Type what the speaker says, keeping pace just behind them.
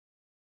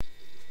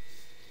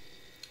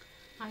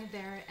Hi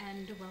there,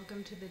 and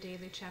welcome to the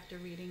daily chapter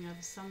reading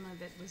of Somwe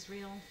that was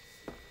real.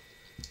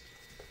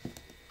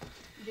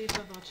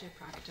 Viva voce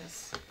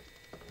practice.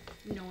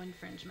 No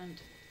infringement.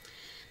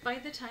 By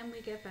the time we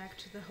get back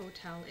to the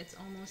hotel, it's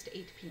almost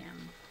 8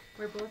 p.m.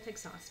 We're both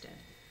exhausted.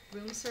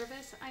 Room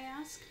service, I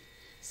ask?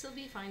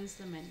 Sylvie finds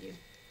the menu.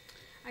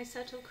 I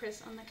settle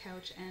Chris on the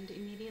couch and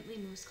immediately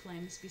Moose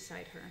climbs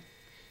beside her.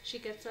 She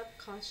gets up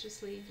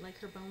cautiously, like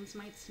her bones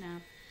might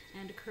snap,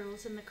 and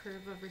curls in the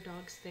curve of her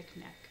dog's thick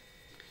neck.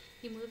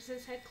 He moves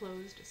his head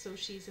closed, so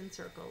she's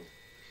encircled.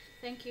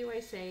 Thank you,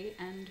 I say,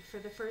 and for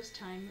the first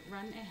time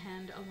run a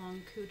hand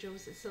along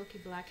Cujo's silky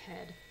black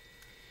head.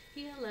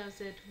 He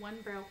allows it,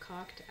 one brow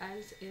cocked,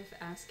 as if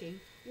asking,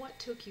 "What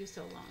took you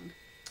so long?"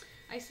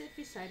 I sit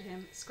beside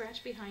him,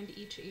 scratch behind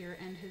each ear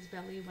and his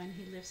belly when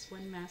he lifts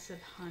one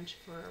massive haunch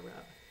for a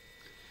rub.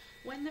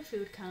 When the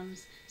food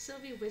comes,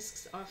 Sylvie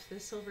whisks off the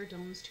silver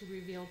domes to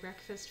reveal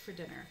breakfast for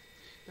dinner.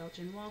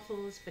 Belgian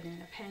waffles,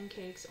 banana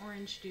pancakes,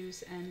 orange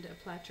juice, and a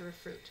platter of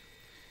fruit.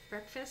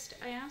 Breakfast,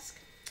 I ask?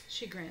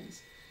 She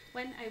grins.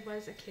 When I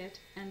was a kid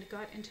and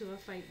got into a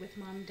fight with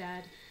Mom,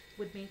 Dad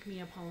would make me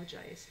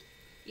apologize.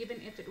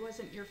 Even if it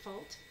wasn't your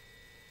fault?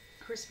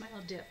 Her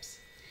smile dips.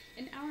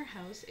 In our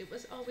house, it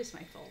was always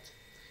my fault.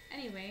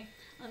 Anyway,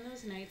 on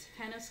those nights,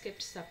 Hannah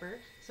skipped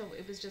supper, so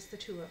it was just the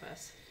two of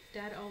us.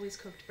 Dad always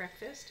cooked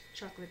breakfast,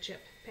 chocolate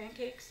chip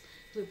pancakes,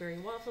 blueberry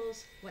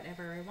waffles,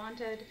 whatever I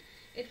wanted.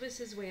 It was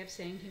his way of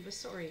saying he was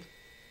sorry.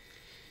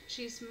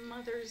 She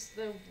smothers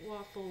the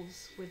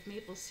waffles with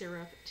maple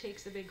syrup,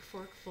 takes a big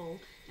forkful,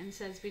 and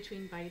says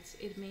between bites,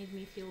 "It made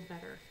me feel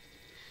better."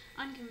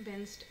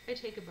 Unconvinced, I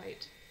take a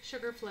bite.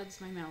 Sugar floods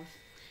my mouth.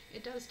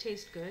 It does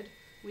taste good.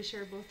 We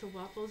share both the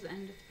waffles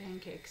and the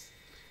pancakes.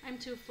 I'm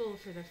too full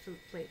for the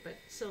fruit plate, but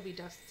Sylvie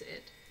dusts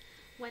it.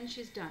 When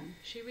she's done,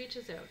 she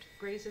reaches out,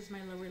 grazes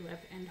my lower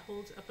lip, and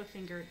holds up a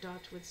finger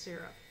dot with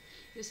syrup.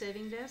 "You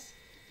saving this?"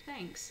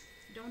 "Thanks.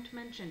 Don't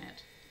mention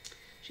it."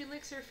 She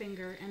licks her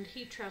finger, and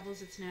heat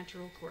travels its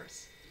natural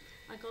course.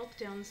 I gulp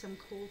down some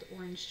cold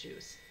orange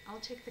juice. I'll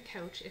take the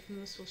couch if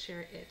Moose will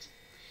share it.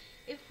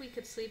 If we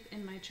could sleep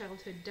in my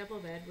childhood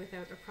double bed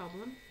without a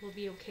problem, we'll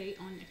be okay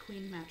on a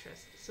queen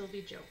mattress,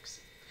 Sylvie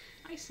jokes.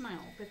 I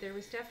smile, but there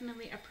was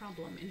definitely a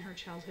problem in her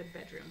childhood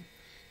bedroom.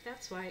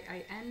 That's why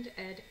I end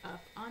Ed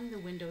up on the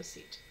window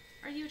seat.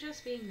 "Are you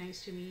just being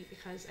nice to me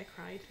because I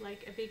cried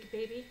like a big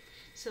baby?"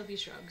 Sylvie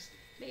shrugs.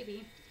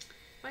 "Maybe."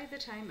 By the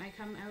time I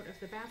come out of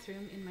the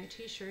bathroom in my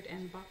t-shirt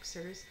and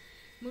boxers,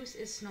 Moose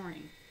is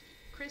snoring.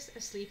 Chris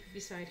asleep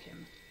beside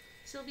him.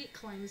 Sylvie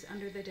climbs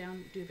under the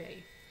down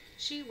duvet.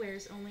 She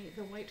wears only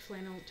the white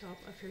flannel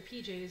top of her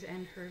PJs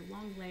and her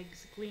long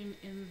legs gleam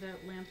in the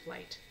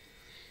lamplight.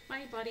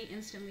 My body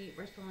instantly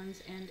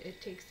responds and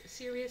it takes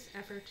serious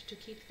effort to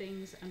keep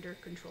things under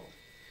control.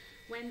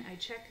 When I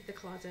check the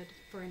closet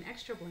for an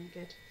extra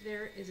blanket,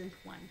 there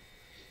isn't one.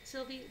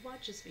 Sylvie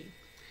watches me.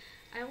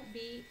 I'll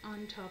be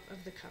on top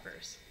of the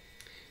covers.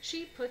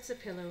 She puts a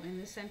pillow in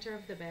the center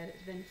of the bed,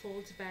 then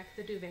folds back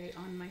the duvet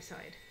on my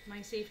side.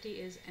 My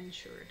safety is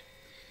ensured.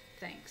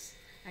 Thanks.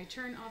 I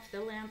turn off the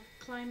lamp,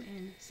 climb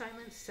in,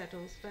 silence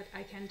settles, but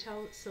I can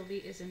tell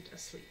Sylvie isn't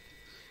asleep.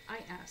 I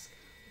ask,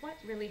 "What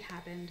really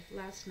happened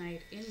last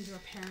night in your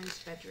parents'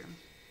 bathroom?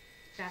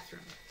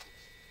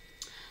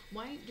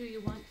 Why do you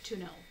want to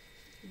know?"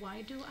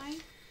 "Why do I?"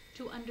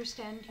 "To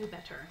understand you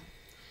better."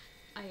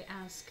 I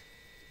ask,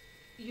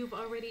 "You've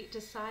already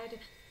decided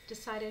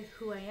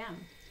who I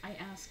am." I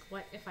ask,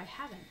 "What if I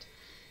haven't?"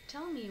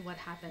 "Tell me what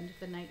happened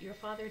the night your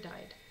father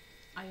died."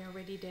 I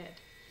already did.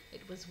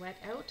 It was wet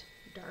out,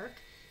 dark,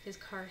 his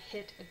car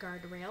hit a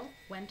guardrail,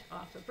 went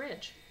off a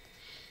bridge.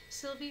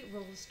 Sylvie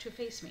rolls to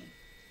face me.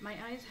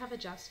 My eyes have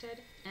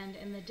adjusted, and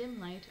in the dim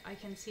light I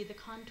can see the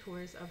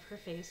contours of her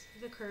face,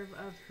 the curve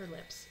of her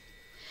lips.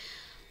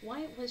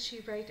 Why was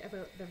she right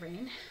about the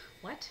rain?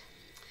 What?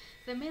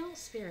 The male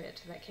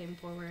spirit that came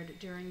forward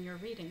during your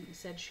reading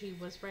said she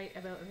was right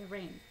about the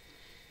rain.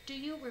 Do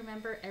you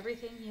remember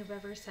everything you've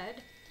ever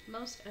said?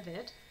 Most of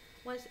it.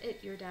 Was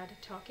it your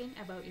dad talking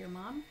about your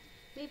mom?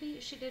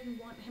 Maybe she didn't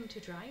want him to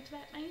drive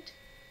that night?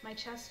 My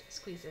chest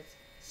squeezes.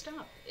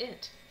 Stop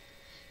it.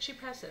 She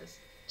presses.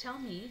 Tell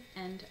me,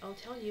 and I'll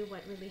tell you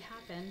what really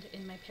happened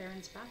in my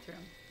parents'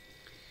 bathroom.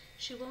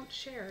 She won't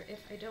share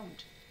if I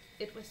don't.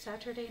 It was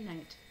Saturday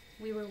night.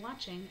 We were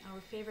watching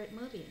our favorite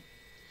movie.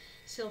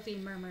 Sylvie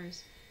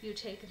murmurs, "You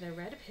take the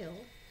red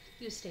pill,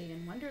 you stay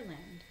in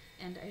Wonderland,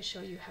 and I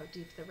show you how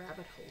deep the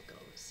rabbit hole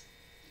goes."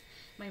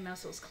 My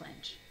muscles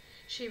clench.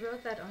 She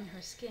wrote that on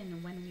her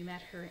skin when we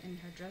met her in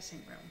her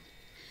dressing room.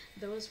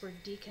 Those were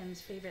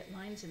Deacon's favorite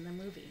lines in the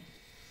movie.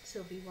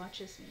 Sylvie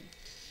watches me.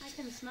 I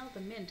can smell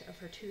the mint of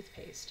her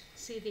toothpaste,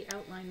 see the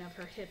outline of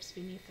her hips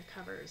beneath the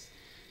covers,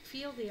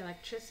 feel the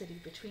electricity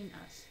between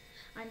us.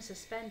 I'm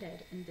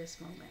suspended in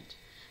this moment.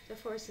 The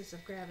forces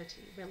of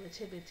gravity,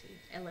 relativity,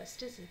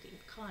 elasticity,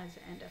 cause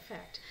and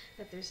effect,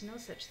 that there's no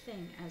such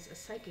thing as a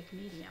psychic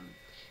medium,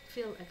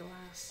 fill a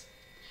glass.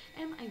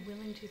 Am I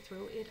willing to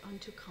throw it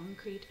onto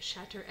concrete,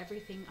 shatter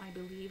everything I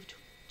believed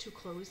to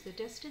close the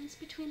distance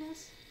between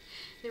us?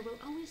 There will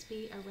always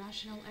be a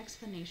rational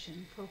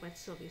explanation for what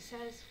Sylvie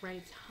says,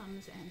 writes,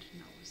 hums, and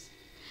knows.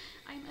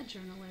 I'm a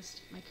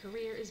journalist. My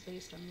career is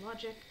based on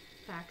logic,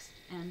 facts,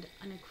 and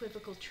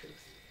unequivocal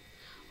truth.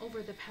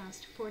 Over the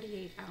past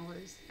 48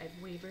 hours,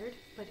 I've wavered,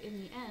 but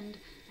in the end,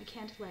 I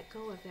can't let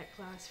go of that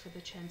glass for the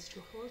chance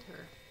to hold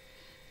her.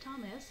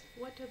 Thomas,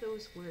 what do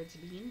those words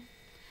mean?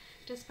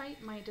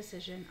 Despite my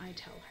decision, I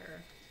tell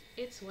her.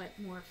 It's what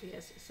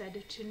Morpheus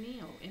said to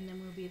Neo in the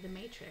movie The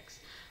Matrix,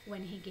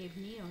 when he gave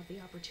Neo the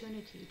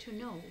opportunity to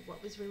know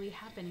what was really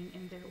happening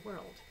in their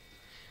world.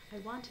 I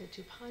wanted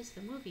to pause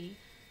the movie,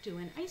 do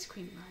an ice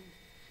cream run.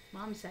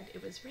 Mom said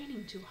it was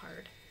raining too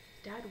hard.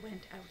 Dad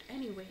went out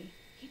anyway.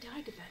 He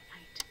died that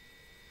night.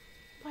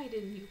 Why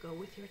didn't you go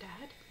with your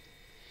dad?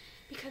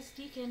 Because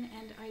Deacon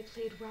and I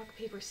played rock,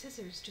 paper,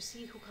 scissors to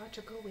see who got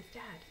to go with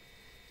Dad.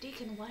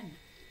 Deacon won.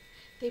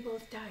 They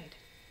both died.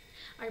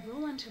 I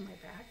roll onto my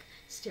back,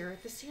 stare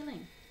at the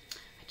ceiling.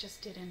 I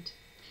just didn't.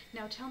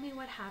 Now tell me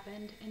what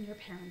happened in your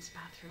parents'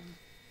 bathroom.